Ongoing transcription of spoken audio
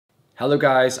Hello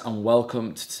guys and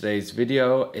welcome to today's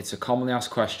video. It's a commonly asked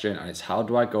question and it's how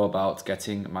do I go about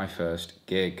getting my first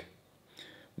gig?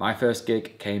 My first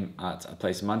gig came at a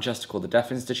place in Manchester called the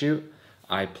Deaf Institute.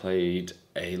 I played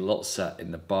a little set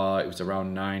in the bar. It was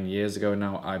around 9 years ago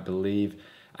now, I believe.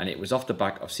 And it was off the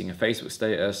back of seeing a Facebook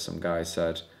status. Some guy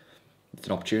said it's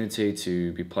an opportunity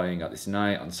to be playing at this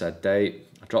night on said date.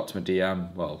 I dropped him a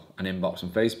DM, an inbox on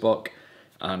Facebook,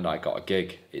 and I got a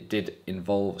gig. It did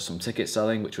involve some ticket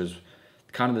selling, which was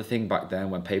kind of the thing back then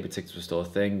when paper tickets were still a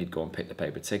thing. You'd go and pick the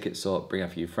paper tickets up, bring a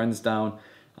few friends down,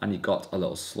 and you got a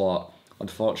little slot.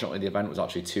 Unfortunately, the event was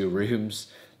actually 2 rooms,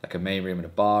 like a main room and a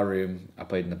bar room. I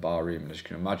played in the bar room, and as you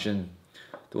can imagine,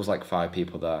 there was like 5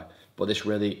 people there. But this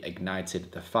really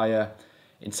ignited the fire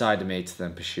inside of me to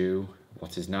then pursue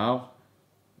what is now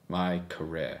my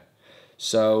career.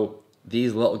 So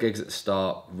these little gigs at the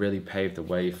start really paved the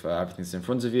way for everything that's in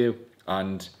front of you.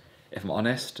 And if I'm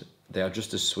honest, they are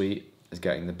just as sweet as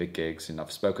getting the big gigs. And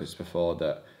I've spoken this before,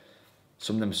 that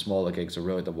some of them smaller gigs are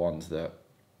really the ones that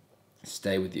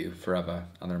stay with you forever,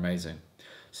 and they're amazing.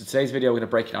 So today's video, we're going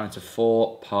to break it down into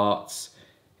 4 parts.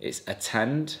 It's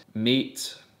attend,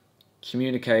 meet,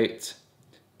 communicate,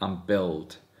 and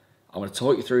build. I'm going to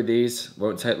talk you through these,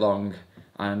 won't take long,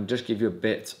 and just give you a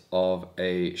bit of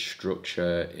a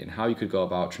structure in how you could go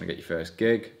about trying to get your first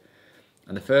gig.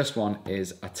 And the first one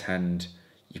is attend.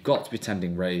 You've got to be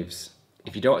attending raves.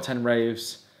 If you don't attend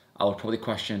raves, I would probably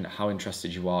question how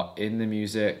interested you are in the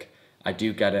music. I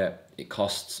do get it. It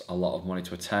costs a lot of money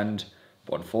to attend,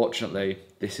 but unfortunately,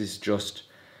 this is just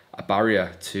a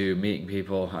barrier to meeting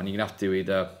people, and you're gonna have to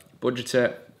either budget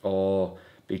it or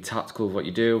be tactical with what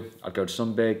you do. I'd go to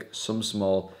some big, some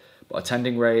small, but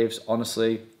attending raves,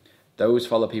 honestly, those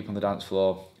fellow people on the dance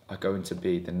floor are going to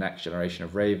be the next generation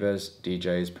of ravers,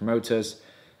 DJs, promoters.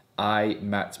 I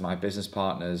met my business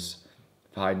partners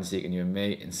for Hide and Seek and You and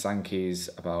Me in Sankey's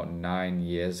about 9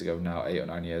 years ago now, 8 or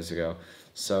 9 years ago.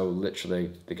 So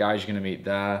literally, the guys you're gonna meet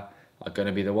there are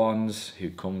gonna be the ones who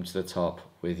come to the top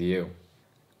with you.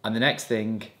 And the next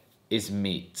thing is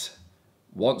meet.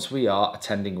 Once we are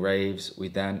attending raves, we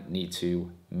then need to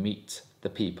meet the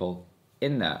people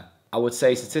in there. I would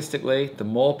say statistically, the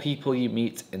more people you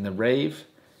meet in the rave,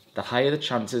 the higher the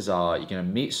chances are you're gonna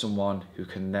meet someone who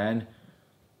can then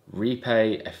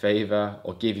repay a favor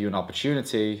or give you an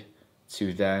opportunity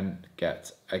to then get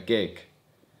a gig.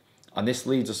 And this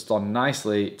leads us on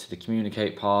nicely to the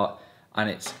communicate part, and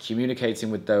it's communicating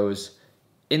with those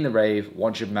in the rave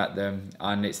once you've met them,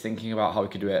 and it's thinking about how we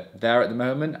could do it there at the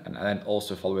moment and then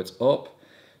also follow it up.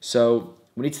 So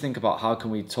we need to think about how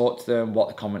can we talk to them, what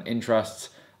the common interests,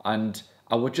 and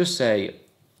I would just say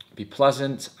be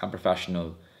pleasant and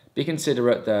professional. Be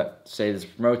considerate that, say there's a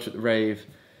promoter at the rave,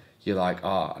 you're like,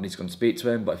 I need to go and speak to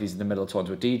him, but if he's in the middle of talking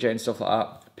to a DJ and stuff like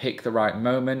that, pick the right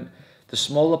moment. The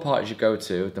smaller parties you go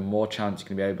to, the more chance you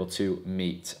can be able to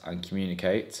meet and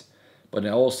communicate. But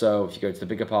then also, if you go to the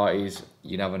bigger parties,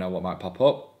 you never know what might pop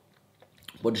up.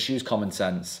 But just use common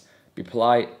sense. Be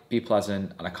polite, be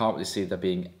pleasant, and I can't really see there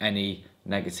being any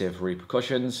negative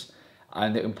repercussions.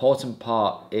 And the important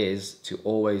part is to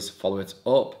always follow it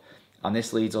up. And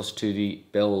this leads us to the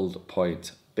build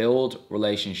point. Build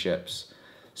relationships.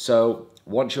 So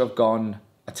once you have gone,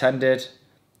 attended,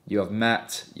 you have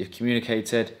met, you've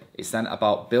communicated, it's then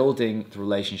about building the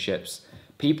relationships.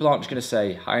 People aren't just going to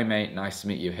say, hi mate, nice to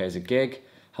meet you, here's a gig.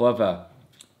 However,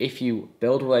 if you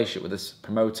build a relationship with this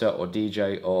promoter or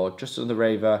DJ or just another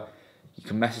raver, you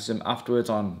can message them afterwards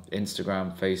on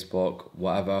Instagram, Facebook,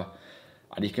 whatever,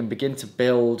 and you can begin to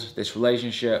build this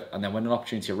relationship, and then when an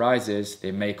opportunity arises,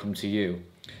 they may come to you.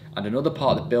 And another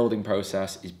part of the building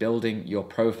process is building your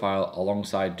profile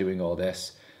alongside doing all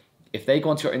this. If they go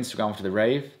onto your Instagram for the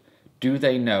rave, do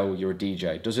they know you're a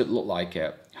DJ? Does it look like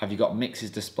it? Have you got mixes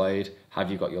displayed?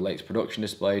 Have you got your latest production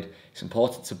displayed? It's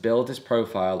important to build this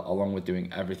profile along with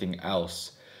doing everything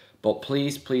else. But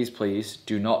please, please, please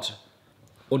do not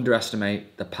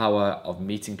underestimate the power of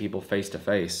meeting people face to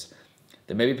face.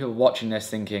 There may be people watching this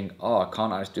thinking,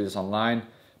 can't I just do this online?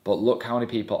 But look how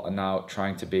many people are now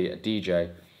trying to be a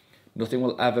DJ. Nothing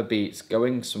will ever beat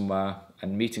going somewhere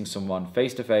and meeting someone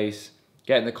face to face,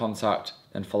 getting the contact,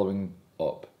 then following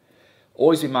up.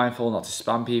 Always be mindful not to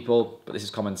spam people, but this is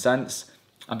common sense.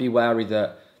 And be wary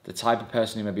that the type of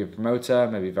person who may be a promoter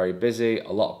may be very busy,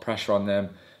 a lot of pressure on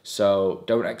them. So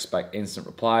don't expect instant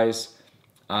replies,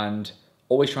 and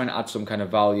always try and add some kind of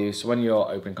value. So when you're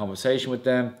open conversation with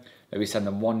them, maybe send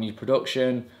them one new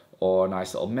production or a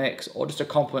nice little mix, or just a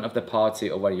compliment of the party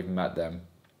or where you've met them.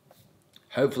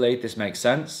 Hopefully this makes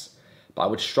sense, but I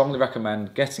would strongly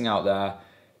recommend getting out there,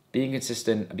 being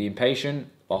consistent and being patient,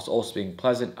 whilst also being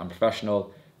pleasant and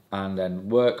professional, and then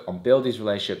work on building these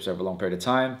relationships over a long period of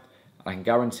time. I can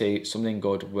guarantee something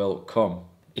good will come.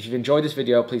 If you've enjoyed this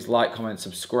video, please like, comment,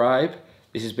 subscribe.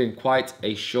 This has been quite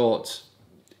a short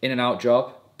in and out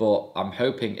job, but I'm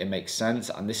hoping it makes sense.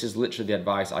 And this is literally the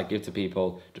advice I give to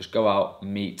people. Just go out,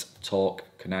 meet, talk,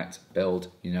 connect,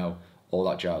 build, you know, all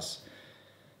that jazz.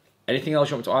 Anything else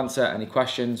you want me to answer, any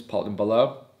questions, pop them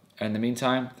below. And in the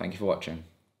meantime, thank you for watching.